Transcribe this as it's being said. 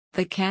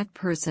The Cat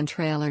Person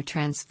trailer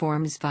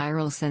transforms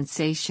viral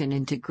sensation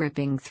into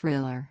gripping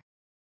thriller.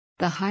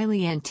 The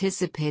highly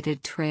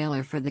anticipated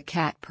trailer for The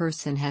Cat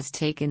Person has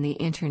taken the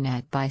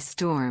internet by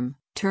storm,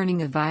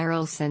 turning a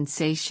viral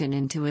sensation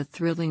into a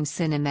thrilling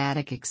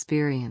cinematic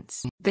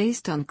experience.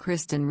 Based on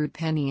Kristen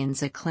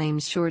Roupenian's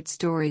acclaimed short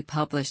story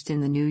published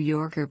in The New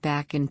Yorker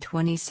back in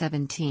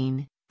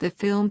 2017, the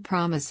film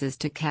promises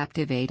to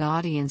captivate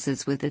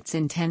audiences with its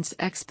intense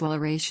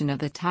exploration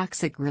of a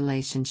toxic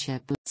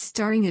relationship.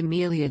 Starring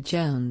Emilia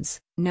Jones,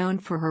 known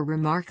for her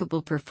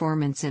remarkable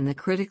performance in the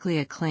critically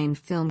acclaimed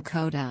film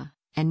Coda,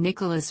 and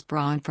Nicholas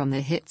Braun from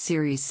the hit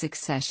series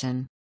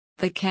Succession.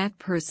 The Cat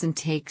Person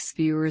takes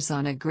viewers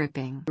on a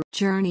gripping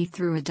journey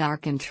through a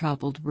dark and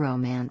troubled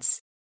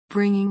romance.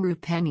 Bringing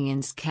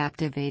Roupenian's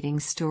captivating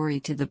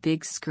story to the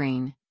big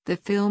screen, the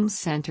film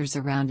centers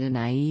around a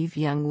naive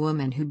young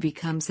woman who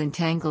becomes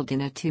entangled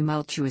in a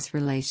tumultuous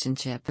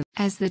relationship.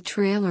 As the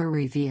trailer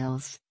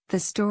reveals, the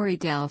story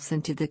delves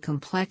into the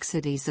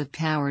complexities of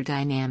power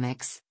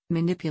dynamics,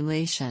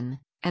 manipulation,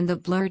 and the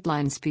blurred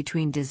lines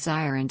between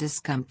desire and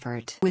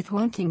discomfort. With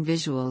haunting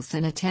visuals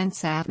and a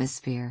tense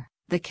atmosphere,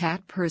 The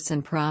Cat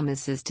Person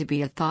promises to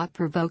be a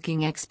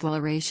thought-provoking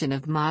exploration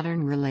of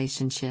modern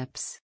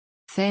relationships.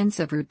 Fans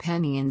of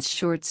Roupenian's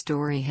short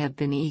story have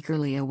been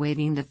eagerly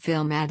awaiting the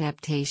film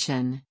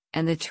adaptation,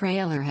 and the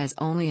trailer has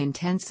only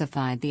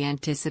intensified the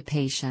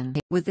anticipation.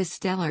 With a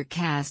stellar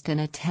cast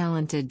and a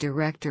talented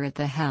director at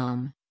the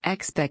helm,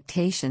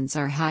 expectations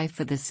are high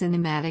for the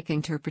cinematic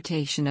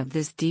interpretation of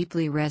this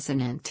deeply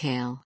resonant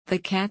tale. The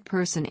Cat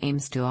Person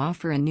aims to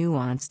offer a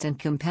nuanced and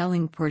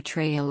compelling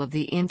portrayal of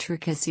the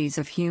intricacies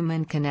of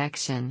human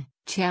connection,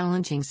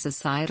 challenging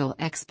societal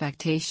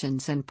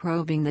expectations and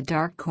probing the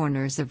dark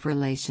corners of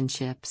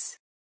relationships.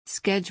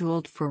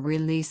 Scheduled for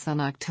release on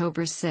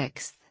October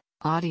 6,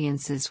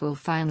 audiences will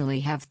finally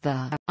have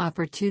the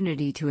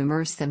opportunity to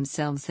immerse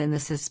themselves in the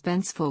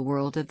suspenseful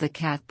world of The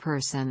Cat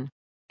Person.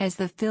 As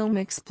the film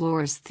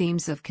explores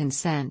themes of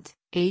consent,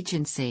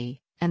 agency,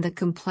 and the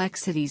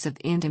complexities of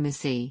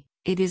intimacy,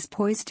 it is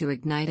poised to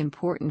ignite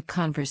important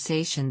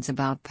conversations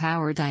about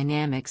power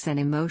dynamics and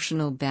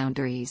emotional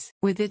boundaries.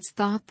 With its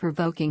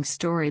thought-provoking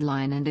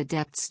storyline and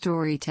adept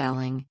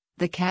storytelling,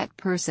 The Cat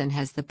Person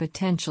has the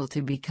potential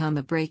to become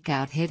a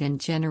breakout hit and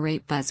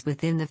generate buzz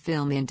within the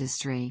film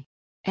industry.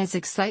 As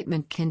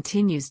excitement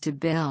continues to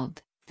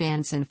build,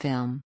 fans and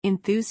film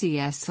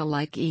enthusiasts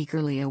alike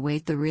eagerly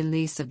await the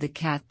release of The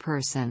Cat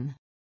Person.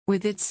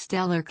 With its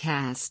stellar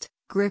cast,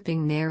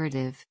 gripping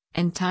narrative,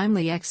 and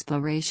timely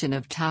exploration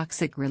of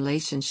toxic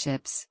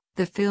relationships,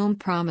 the film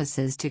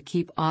promises to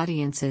keep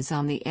audiences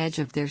on the edge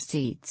of their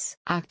seats.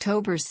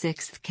 October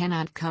 6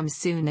 cannot come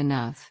soon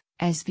enough,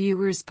 as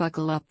viewers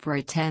buckle up for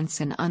a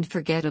tense and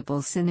unforgettable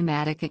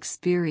cinematic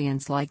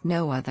experience like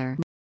no other.